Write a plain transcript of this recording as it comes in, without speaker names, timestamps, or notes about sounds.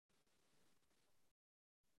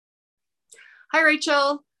Hi,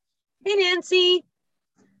 Rachel. Hey Nancy.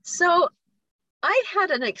 So I had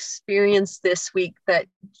an experience this week that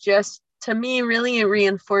just to me really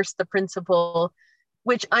reinforced the principle,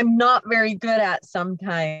 which I'm not very good at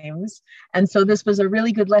sometimes. And so this was a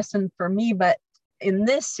really good lesson for me. But in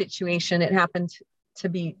this situation, it happened to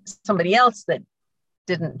be somebody else that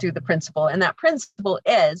didn't do the principle. And that principle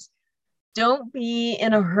is don't be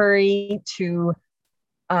in a hurry to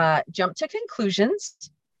jump to conclusions.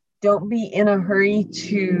 Don't be in a hurry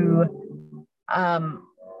to um,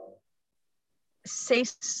 say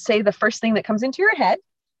the first thing that comes into your head,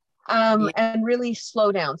 Yeah. and really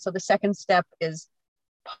slow down. So the second step is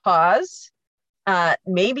pause,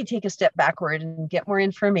 maybe take a step backward and get more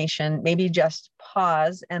information, maybe just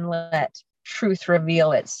pause and let truth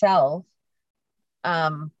reveal itself.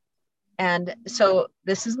 And so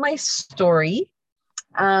this is my story.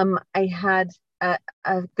 I had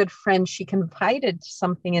a good friend, she confided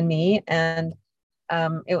something in me, and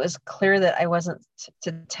it was clear that I wasn't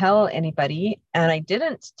to tell anybody, and I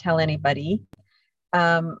didn't tell anybody.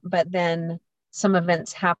 But then some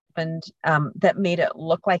events happened that made it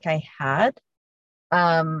look like I had,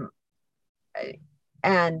 um,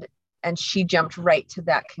 and and she jumped right to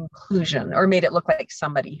that conclusion, or made it look like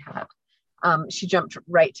somebody had. She jumped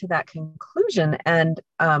right to that conclusion and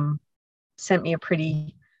sent me a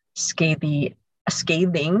pretty scathing,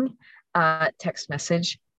 scathing text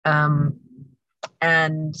message,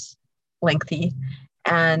 and lengthy.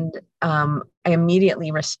 And I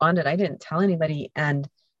immediately responded. I didn't tell anybody,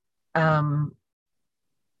 um,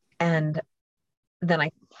 and then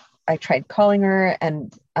I tried calling her,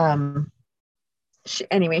 and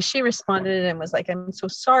she responded and was like, "I'm so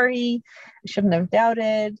sorry. I shouldn't have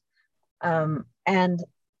doubted." And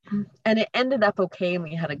it ended up okay, and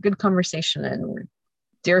we had a good conversation, and we're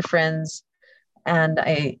dear friends. And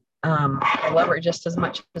I love her just as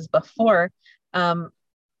much as before. Um,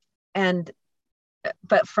 and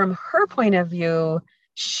but from her point of view,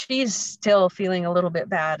 she's still feeling a little bit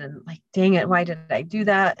bad and like, dang it, why did I do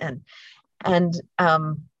that? And and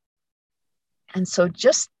so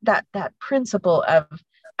just that principle of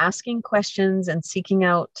asking questions and seeking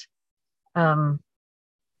out um,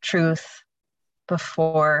 truth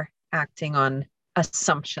before acting on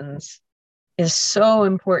assumptions is so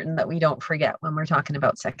important that we don't forget when we're talking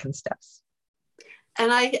about second steps.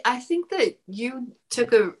 And I think that you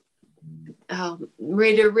took a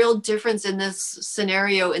made a real difference in this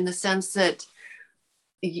scenario in the sense that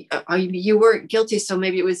you weren't guilty, so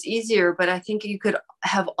maybe it was easier. But I think you could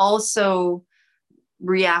have also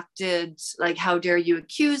reacted like, "How dare you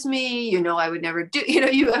accuse me? You know, I would never do."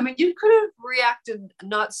 You. I mean, you could have reacted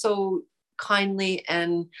not so kindly,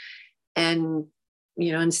 and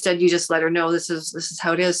instead you just let her know this is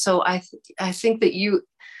how it is. So I think that it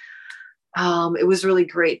was really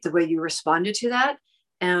great the way you responded to that.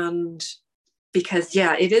 And because,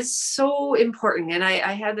 yeah, it is so important. And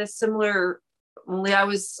I had a similar, only I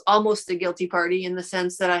was almost a guilty party in the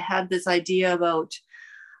sense that I had this idea about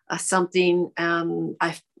something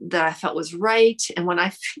that I felt was right. And when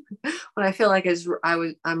I when I feel like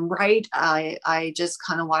I'm right, I just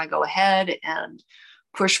kind of want to go ahead and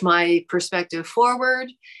push my perspective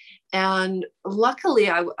forward. And luckily,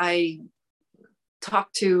 I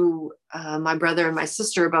talked to my brother and my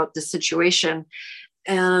sister about the situation,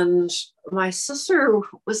 and my sister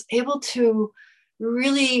was able to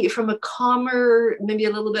really, from a calmer, maybe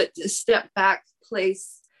a little bit step back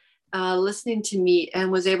place, listening to me,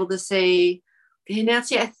 and was able to say, "Hey,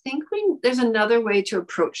 Nancy, I think there's another way to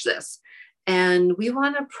approach this. And we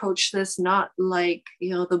want to approach this not like,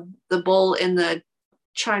 the bull in the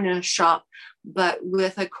china shop, but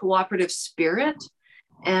with a cooperative spirit.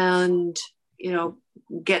 And, you know,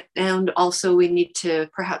 and also we need to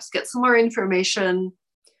perhaps get some more information,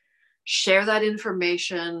 share that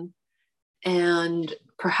information, and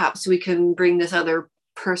perhaps we can bring this other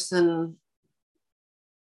person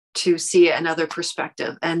to see another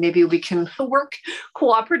perspective, and maybe we can work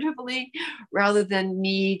cooperatively rather than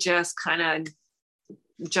me just kind of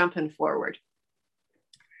jumping forward."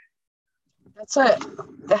 That's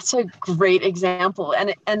a great example.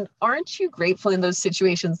 And aren't you grateful in those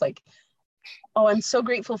situations? Like, oh, I'm so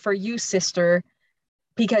grateful for you, sister,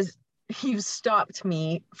 because you've stopped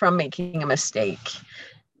me from making a mistake.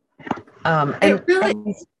 Um, and It really,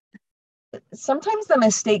 and sometimes the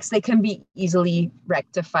mistakes, they can be easily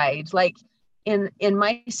rectified. Like in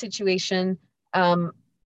my situation, um,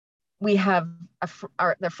 we have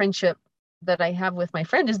the friendship that I have with my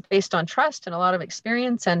friend is based on trust and a lot of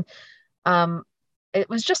experience. And um, it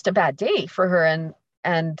was just a bad day for her.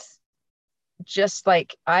 And just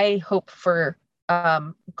like I hope for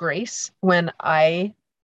grace when I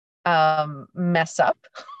mess up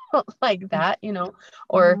like that,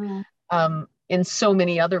 or Mhm. in so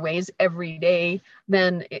many other ways every day,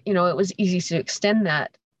 then it was easy to extend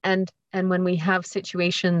that. And when we have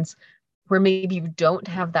situations where maybe you don't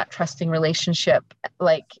have that trusting relationship,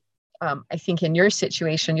 like I think in your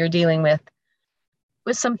situation, you're dealing with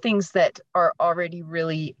some things that are already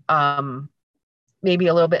really maybe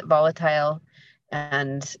a little bit volatile,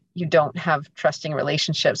 and you don't have trusting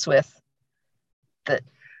relationships with the.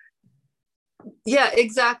 Yeah,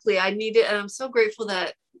 exactly. I need it, and I'm so grateful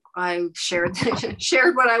that I shared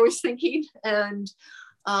shared what I was thinking, and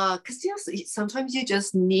because sometimes you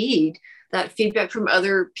just need that feedback from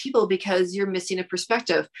other people because you're missing a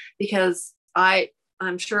perspective. Because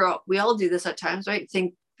I'm sure we all do this at times, right?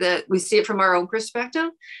 Think that we see it from our own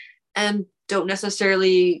perspective and don't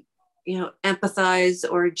necessarily empathize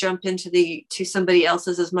or jump into the to somebody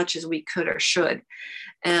else's as much as we could or should.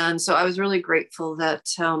 And so I was really grateful that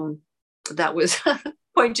that was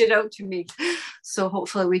pointed out to me. So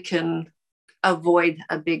hopefully we can avoid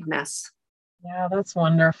a big mess. Yeah, that's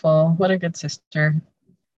wonderful. What a good sister.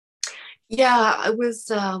 Yeah, it was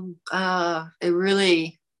a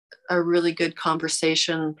really good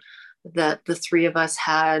conversation that the three of us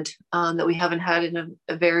had, that we haven't had in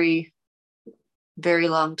a very, very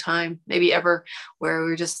long time, maybe ever, where we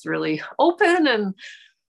were just really open and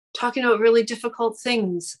talking about really difficult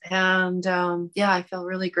things. And yeah, I feel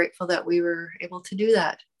really grateful that we were able to do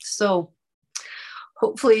that. So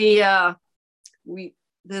hopefully we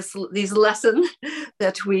these lessons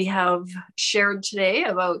that we have shared today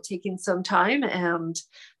about taking some time and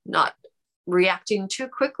not reacting too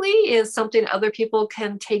quickly is something other people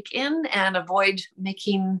can take in and avoid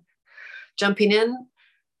jumping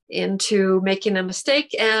into making a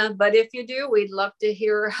mistake. And but if you do, we'd love to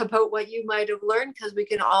hear about what you might have learned, because we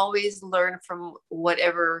can always learn from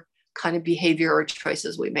whatever kind of behavior or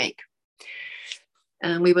choices we make.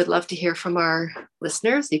 And we would love to hear from our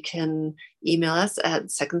listeners. You can email us at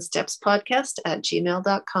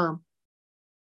secondstepspodcast@gmail.com.